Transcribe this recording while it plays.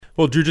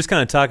Well, Drew, just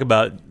kind of talk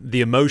about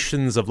the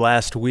emotions of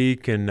last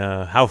week and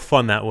how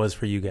fun that was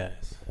for you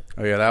guys.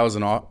 Oh, yeah, that was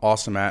an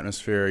awesome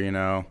atmosphere,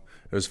 It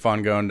was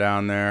fun going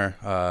down there,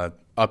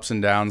 ups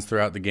and downs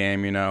throughout the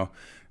game, getting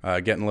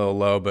a little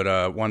low.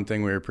 But one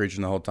thing we were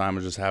preaching the whole time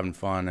was just having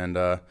fun, and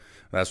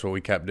that's what we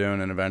kept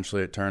doing. And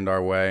eventually it turned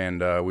our way,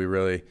 and we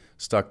really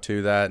stuck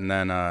to that. And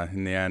then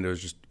in the end, it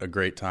was just a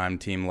great time.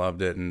 Team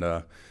loved it, and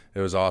it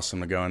was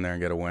awesome to go in there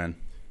and get a win.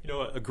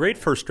 A great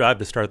first drive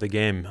to start the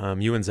game.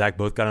 You and Zach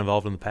both got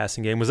involved in the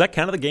passing game. Was that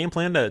kind of the game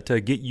plan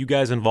to get you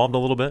guys involved a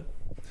little bit?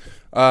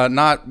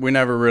 We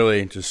never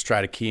really just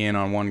try to key in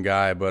on one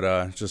guy,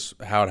 but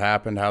just how it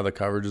happened, how the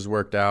coverages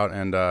worked out,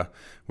 and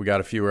we got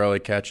a few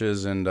early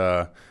catches, and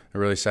it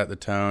really set the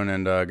tone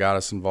and got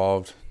us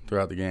involved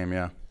throughout the game,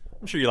 yeah.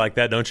 I'm sure you like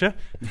that, don't you?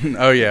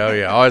 Oh,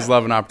 yeah. Always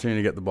love an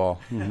opportunity to get the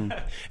ball. Mm-hmm.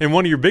 And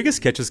one of your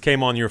biggest catches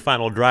came on your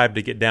final drive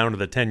to get down to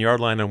the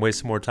 10-yard line and waste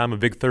some more time, a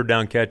big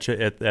third-down catch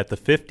at the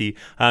 50.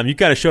 You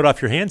kind of showed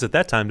off your hands at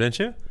that time, didn't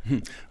you?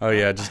 Oh,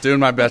 yeah, just doing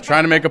my best,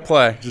 trying to make a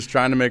play,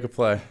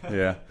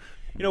 yeah.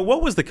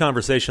 What was the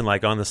conversation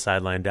like on the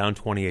sideline, down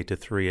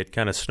 28-3? It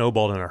kind of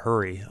snowballed in a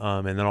hurry,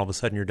 and then all of a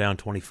sudden you're down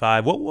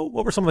 25. What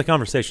were some of the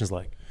conversations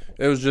like?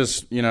 It was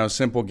just,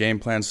 simple game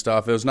plan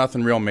stuff. It was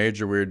nothing real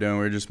major we were doing. We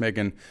were just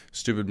making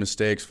stupid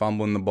mistakes,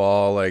 fumbling the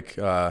ball,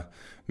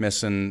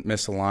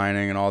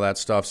 misaligning and all that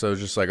stuff. So it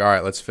was just like, all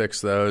right, let's fix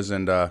those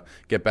and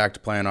get back to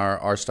playing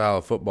our style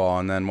of football.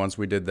 And then once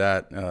we did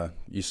that,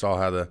 you saw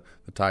how the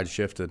tide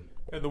shifted.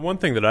 And the one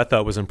thing that I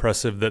thought was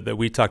impressive that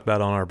we talked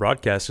about on our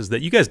broadcast is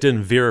that you guys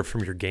didn't veer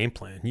from your game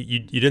plan. You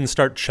didn't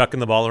start chucking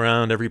the ball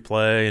around every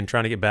play and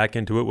trying to get back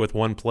into it with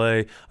one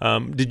play.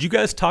 Did you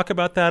guys talk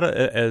about that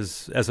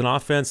as an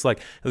offense? Like,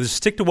 let's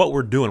stick to what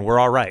we're doing. We're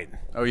all right.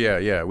 Oh,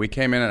 yeah. We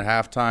came in at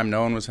halftime.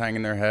 No one was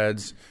hanging their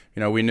heads.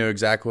 We knew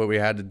exactly what we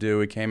had to do.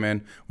 We came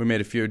in. We made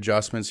a few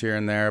adjustments here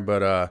and there,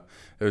 but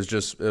it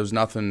was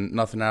nothing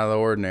out of the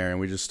ordinary, and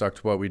we just stuck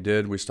to what we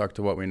did. We stuck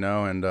to what we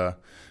know, and it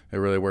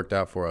really worked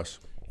out for us.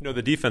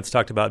 The defense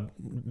talked about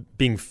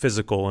being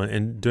physical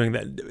and doing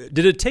that.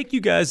 Did it take you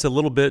guys a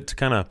little bit to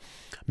kind of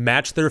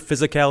match their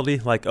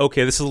physicality? Like,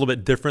 okay, this is a little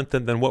bit different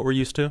than what we're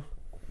used to?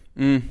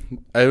 It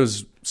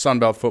was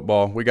Sunbelt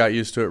football. We got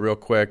used to it real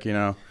quick,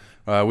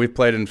 We've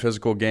played in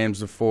physical games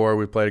before.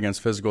 We've played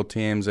against physical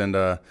teams, and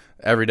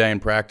every day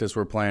in practice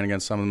we're playing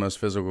against some of the most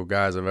physical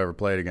guys I've ever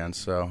played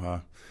against.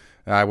 So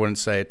I wouldn't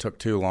say it took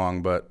too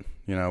long, but,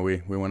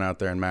 we went out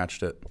there and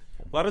matched it.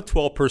 A lot of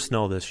 12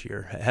 personnel this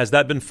year. Has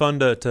that been fun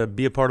to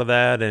be a part of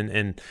that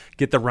and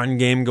get the run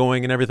game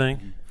going and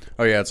everything?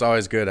 Oh, yeah, it's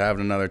always good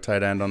having another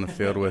tight end on the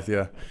field with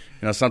you.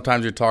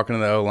 Sometimes you're talking to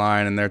the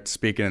O-line and they're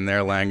speaking in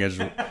their language.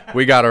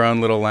 We got our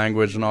own little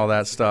language and all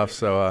that stuff.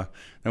 So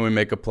then we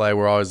make a play.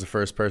 We're always the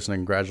first person to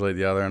congratulate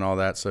the other and all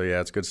that. So, yeah,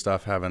 it's good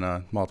stuff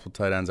having multiple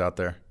tight ends out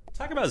there.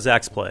 Talk about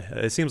Zach's play.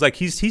 It seems like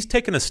he's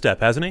taken a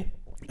step, hasn't he?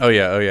 Oh,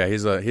 yeah.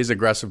 He's an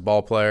aggressive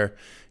ball player.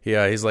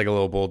 He's like a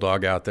little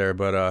bulldog out there,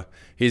 but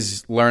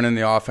he's learning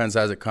the offense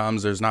as it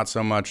comes. There's not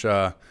so much.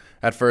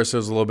 At first, it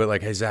was a little bit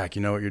like, "Hey, Zach,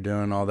 you know what you're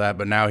doing," and all that.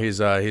 But now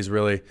he's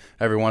really,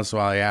 every once in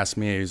a while he asks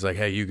me. He's like,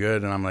 "Hey, you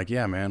good?" And I'm like,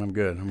 "Yeah, man, I'm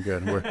good.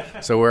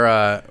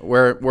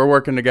 We're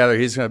working together.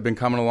 He's been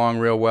coming along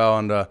real well,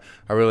 and I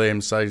really am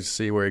excited to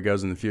see where he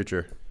goes in the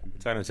future.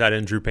 Talking to tight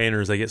end Drew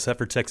Painter as they get set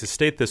for Texas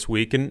State this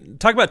week, and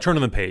talk about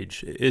turning the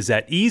page. Is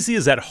that easy?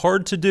 Is that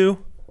hard to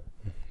do?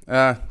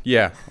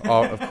 Yeah,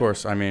 of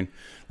course. I mean,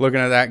 looking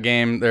at that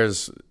game,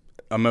 there's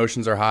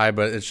emotions are high,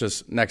 but it's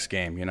just next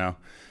game,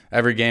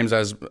 Every game's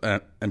as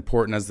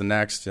important as the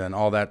next and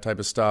all that type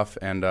of stuff.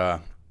 And,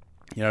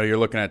 you're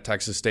looking at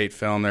Texas State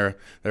film. They're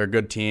a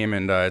good team,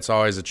 and it's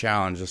always a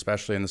challenge,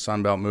 especially in the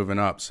Sun Belt moving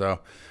up. So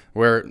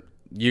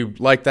you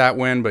like that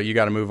win, but you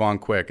got to move on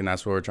quick, and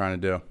that's what we're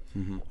trying to do.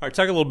 Mm-hmm. All right,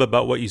 talk a little bit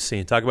about what you've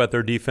seen. Talk about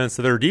their defense.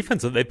 Their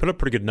defense, they put up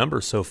pretty good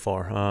numbers so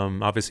far.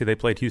 Obviously, they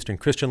played Houston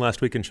Christian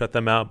last week and shut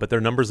them out, but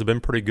their numbers have been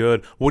pretty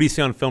good. What do you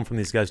see on film from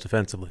these guys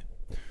defensively?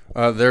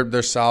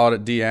 They're solid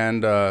at D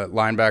end.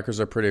 Linebackers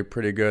are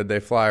pretty good. They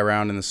fly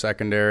around in the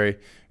secondary.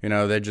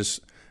 They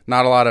just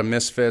not a lot of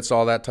misfits,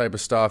 all that type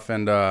of stuff,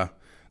 and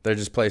they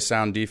just play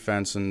sound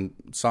defense and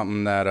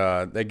something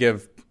that they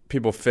give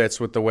people fits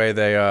with the way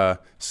they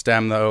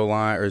stem the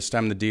O-line or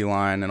stem the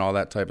D-line and all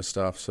that type of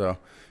stuff. So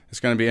it's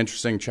going to be an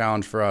interesting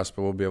challenge for us,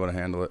 but we'll be able to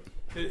handle it.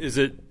 Is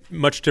it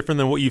much different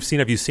than what you've seen?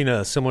 Have you seen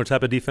a similar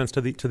type of defense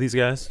to these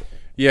guys?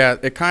 Yeah,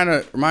 it kind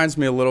of reminds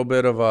me a little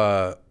bit of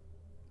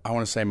I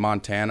want to say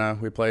Montana.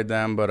 We played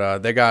them,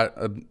 but they got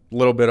a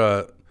little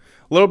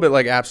bit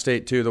like App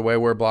State too. The way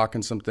we're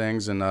blocking some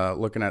things and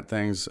looking at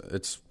things,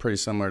 it's pretty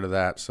similar to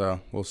that. So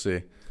we'll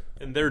see.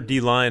 And their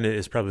D-line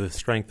is probably the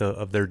strength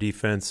of their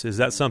defense. Is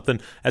that something,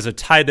 as a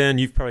tight end,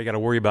 you've probably got to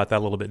worry about that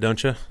a little bit,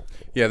 don't you?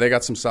 Yeah, they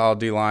got some solid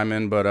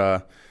D-linemen,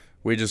 but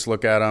we just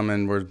look at them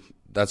and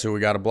that's who we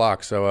got to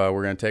block. So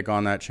we're going to take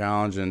on that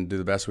challenge and do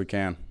the best we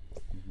can.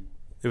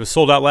 It was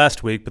sold out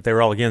last week, but they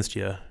were all against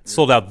you.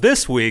 Sold out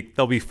this week,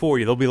 they'll be for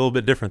you. They'll be a little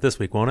bit different this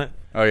week, won't it?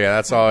 Oh, yeah,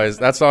 that's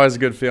always a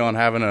good feeling,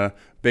 having a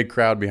big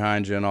crowd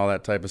behind you and all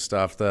that type of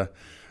stuff.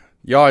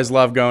 You always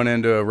love going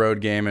into a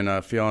road game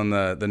and feeling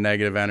the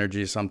negative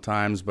energy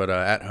sometimes, but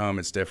at home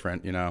it's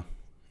different, you know.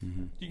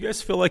 Do you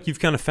guys feel like you've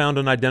kind of found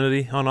an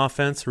identity on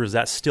offense, or is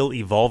that still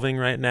evolving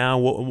right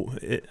now?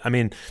 I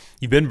mean,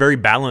 you've been very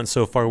balanced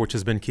so far, which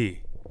has been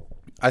key.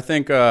 I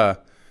think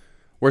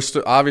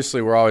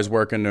obviously we're always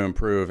working to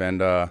improve,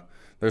 and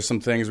there's some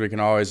things we can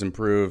always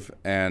improve,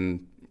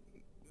 and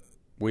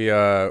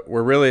we're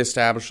really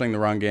establishing the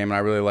run game, and I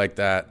really like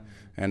that.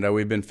 And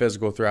we've been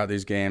physical throughout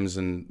these games,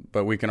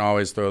 but we can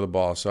always throw the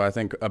ball. So I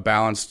think a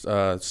balanced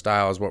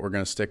style is what we're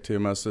going to stick to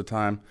most of the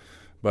time.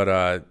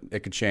 But it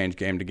could change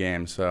game to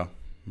game. So,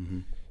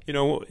 You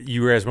know,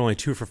 you guys were only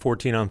 2 for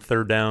 14 on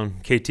third down.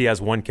 KT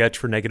has 1 catch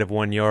for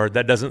 -1 yard.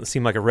 That doesn't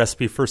seem like a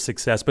recipe for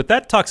success, but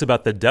that talks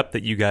about the depth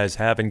that you guys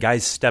have and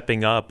guys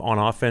stepping up on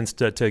offense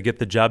to get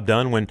the job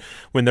done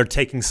when they're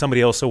taking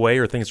somebody else away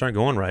or things aren't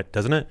going right,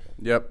 doesn't it?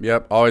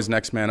 Yep. Always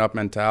next man up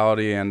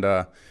mentality, and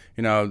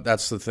you know,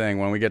 that's the thing.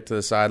 When we get to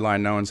the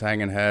sideline, no one's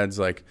hanging heads.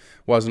 Like,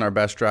 wasn't our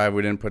best drive.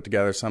 We didn't put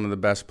together some of the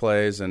best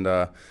plays, and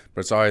but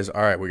it's always,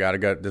 all right, we got to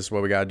go. This is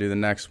what we got to do the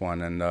next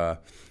one, and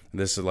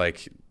this is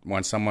like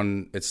when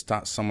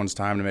someone's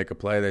time to make a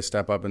play, they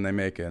step up and they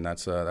make it, and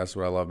that's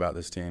what I love about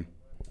this team.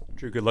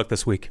 Drew, good luck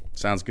this week.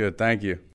 Sounds good. Thank you.